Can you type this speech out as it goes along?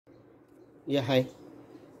Yeah, hi.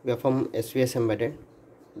 We are from svsembedded.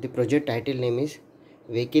 The project title name is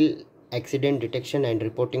Vehicle Accident Detection and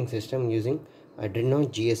Reporting System using Arduino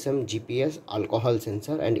GSM GPS alcohol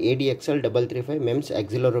sensor and ADXL 335 MEMS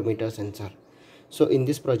accelerometer sensor. So in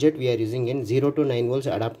this project we are using in 0 to 9 volts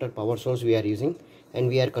adapter power source we are using, and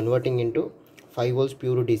we are converting into 5 volts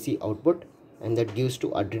pure DC output, and that gives to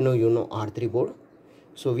Arduino UNO R3 board.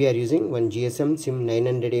 So we are using one GSM SIM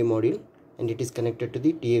 900A module, and it is connected to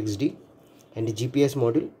the TXD, and the GPS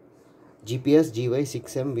module GPS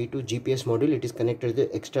GY6M V2 GPS module, it is connected to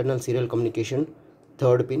the external serial communication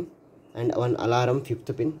 3rd pin, and one alarm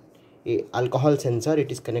 5th pin. A alcohol sensor,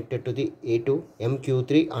 it is connected to the A2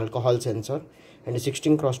 MQ3 alcohol sensor, and a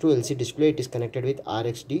 16x2 LC display, it is connected with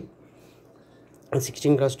RxD.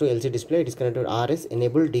 16x2 LC display, it is connected to RS,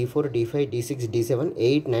 enable D4, D5, D6, D7,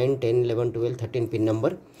 8, 9, 10, 11, 12, 13 pin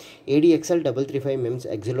number. ADXL 335 MEMS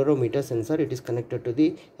accelerometer sensor, it is connected to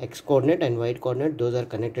the X coordinate and Y coordinate. Those are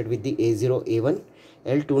connected with the A0, A1.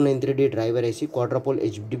 L293D driver IC, quadrupole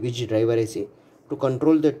HDBG driver IC. To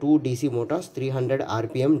control the two DC motors, 300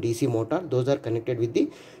 RPM DC motor, those are connected with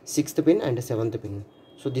the 6th pin and 7th pin.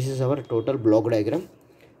 So this is our total block diagram.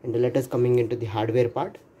 And let us coming into the hardware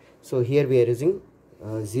part. So here we are using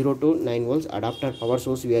 0 to 9 volts adapter power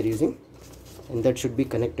source we are using, and that should be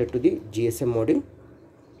connected to the GSM module.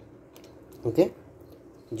 Okay,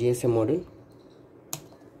 GSM module.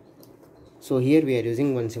 So here we are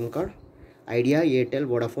using one SIM card, Idea, Airtel,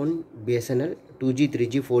 Vodafone, BSNL, 2G,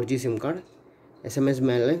 3G, 4G SIM card. SMS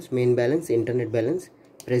balance, main balance, internet balance.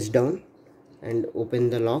 Press down and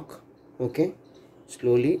open the lock. Okay,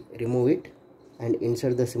 slowly remove it and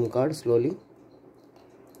insert the SIM card slowly.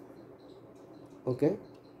 Okay,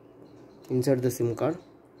 insert the SIM card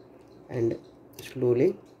and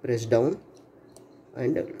slowly press down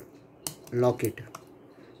and lock it.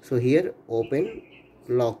 So here open,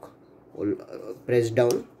 lock, press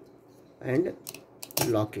down and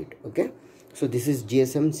lock it. Okay, so this is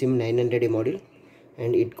GSM SIM 900A module,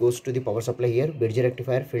 and it goes to the power supply here. Bridge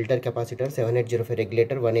rectifier, filter capacitor, 7805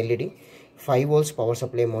 regulator, 1 LED, 5 volts power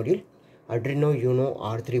supply module, Arduino UNO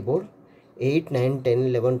R3 board, 8, 9, 10,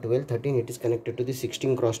 11, 12, 13, it is connected to the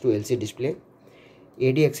 16x2 LC display.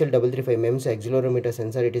 ADXL 335 MEMS accelerometer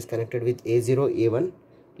sensor, it is connected with A0, A1,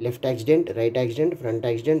 left accident, right accident, front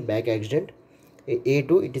accident, back accident.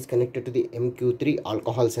 A2, it is connected to the MQ3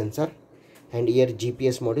 alcohol sensor. And here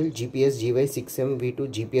GPS module, GPS GY6M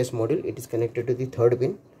V2 GPS module, it is connected to the 3rd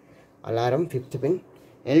pin, alarm 5th pin.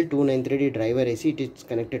 L293D driver IC, it is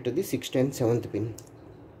connected to the 6th and 7th pin.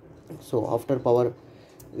 So after power,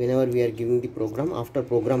 whenever we are giving the program, after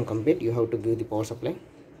program complete, you have to give the power supply.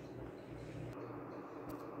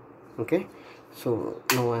 Okay, so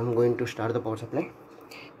now I am going to start the power supply.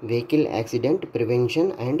 Vehicle accident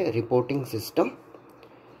prevention and reporting system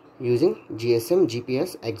using GSM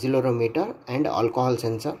GPS accelerometer and alcohol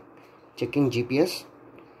sensor. Checking GPS.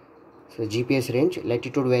 So GPS range,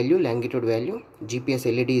 latitude value, longitude value. GPS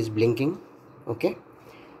LED is blinking. Okay,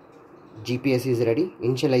 GPS is ready.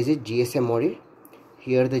 Initialize it, GSM module.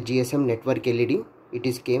 Here the GSM network LED, it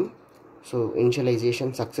is came. So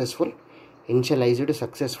initialization successful, initialized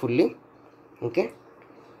successfully. Okay,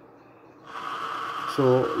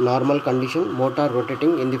 so normal condition, motor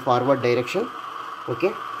rotating in the forward direction.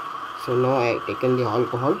 Okay, so now I taken the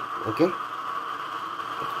alcohol. Okay,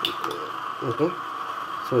 okay,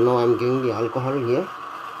 so now I am giving the alcohol here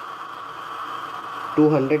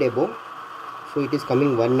 200 above, so it is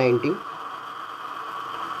coming 190.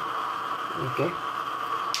 Okay,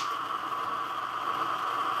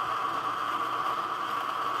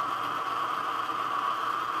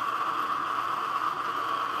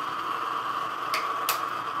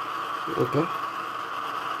 okay,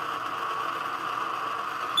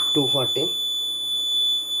 240.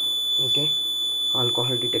 Okay,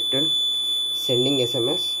 alcohol detected, sending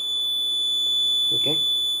SMS. Okay,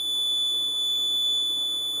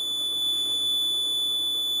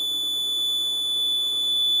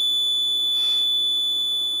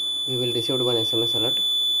 we will receive one SMS alert.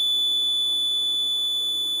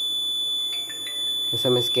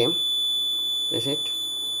 SMS came, press it,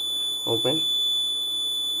 open.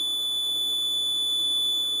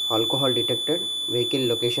 Alcohol detected, vehicle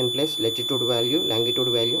location place, latitude value, longitude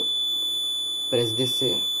value. Press this,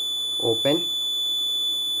 open,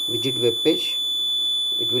 visit web page,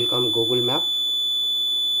 it will come Google map.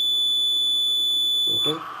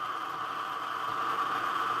 Okay,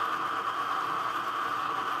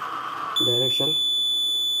 direction,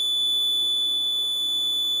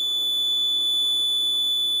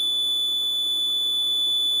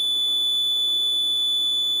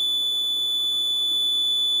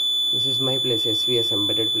 This is my place, SVS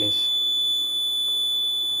embedded place.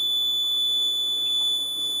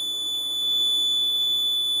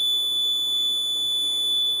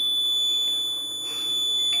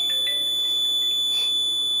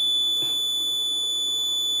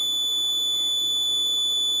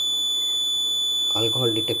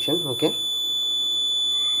 alcohol detection. Okay,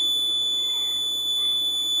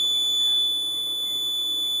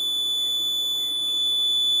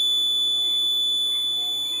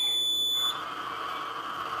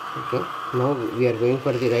 okay, now we are going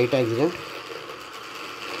for the right accident.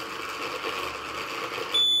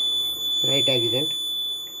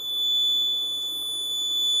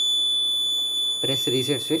 Press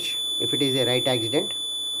reset switch if it is a right accident.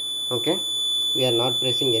 Okay, we are not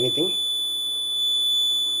pressing anything.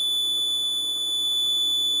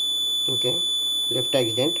 Okay, left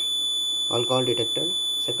accident, alcohol detected,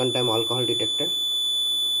 second time alcohol detected.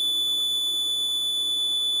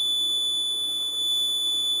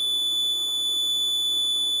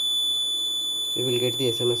 We will get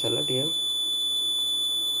the SMS alert here.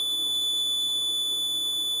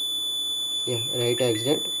 Yeah, right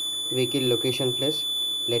accident, vehicle location plus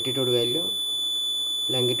latitude value,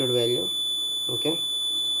 longitude value. Okay,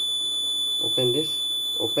 open this,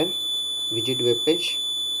 open, visit web page.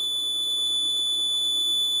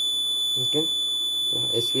 Okay,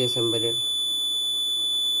 SVS embedded.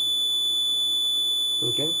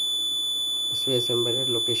 Okay, SVS embedded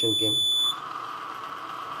location came,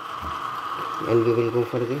 and we will go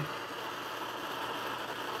for the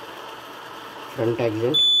front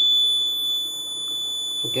accident.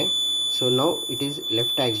 Okay, so now it is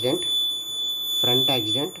left accident, front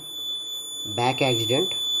accident, back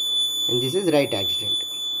accident, and this is right accident.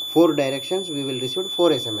 4 directions we will receive 4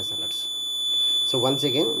 SMS alerts. So once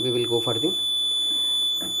again we will go for the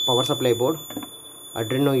power supply board,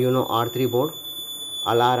 Arduino UNO R3 board,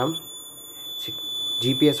 alarm,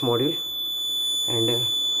 GPS module, and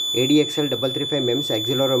ADXL335 MEMS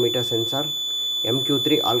accelerometer sensor,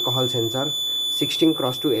 MQ3 alcohol sensor,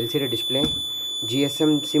 16x2 LCD display,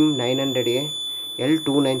 GSM SIM 900A,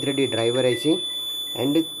 L293D driver IC,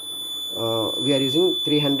 and we are using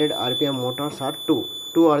 300 RPM motors or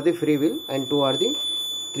 2 are the free wheel and 2 are the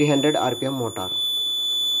 300 RPM motor.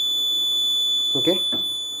 Okay,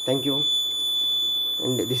 thank you.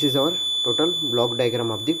 And this is our total block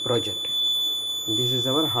diagram of the project. This is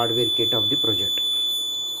our hardware kit of the project.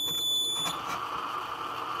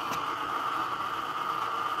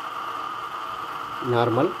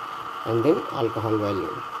 Normal and then alcohol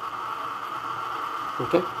value.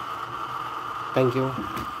 Okay, thank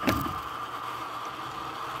you.